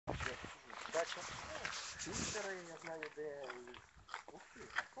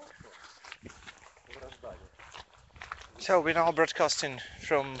So we're now broadcasting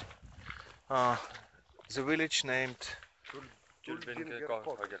from the village named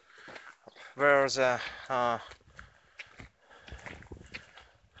where the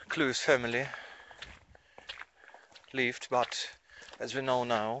Kluev family lived, but as we know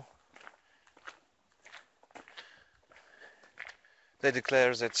now, they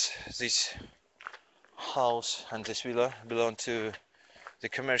declare that this house and this villa belong to the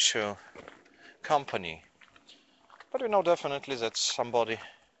commercial company. But we know definitely that somebody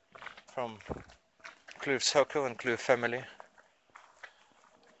from Kluev circle and Kluev family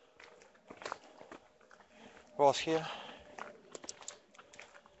was here.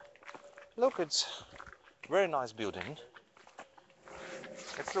 Look, it's a very nice building.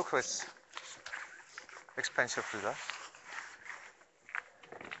 Let's look with expensive villa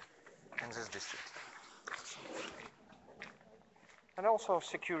in this district. And also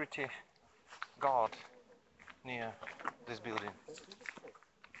security guard near this building.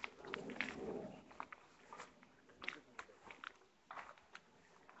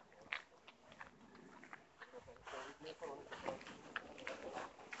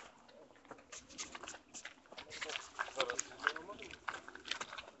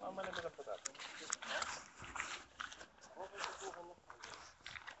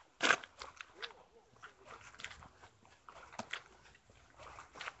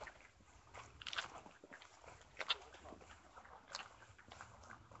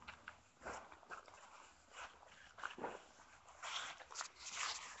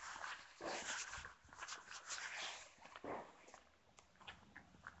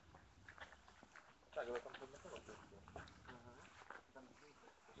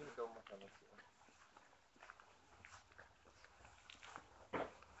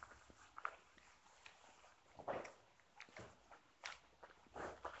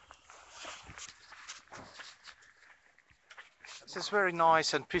 This is very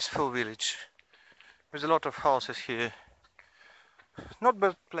nice and peaceful village. There's a lot of houses here. Not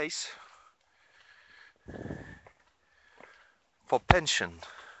bad place for pension.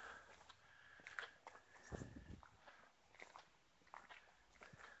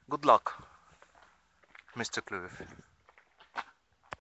 Good luck, Mr. Kluev.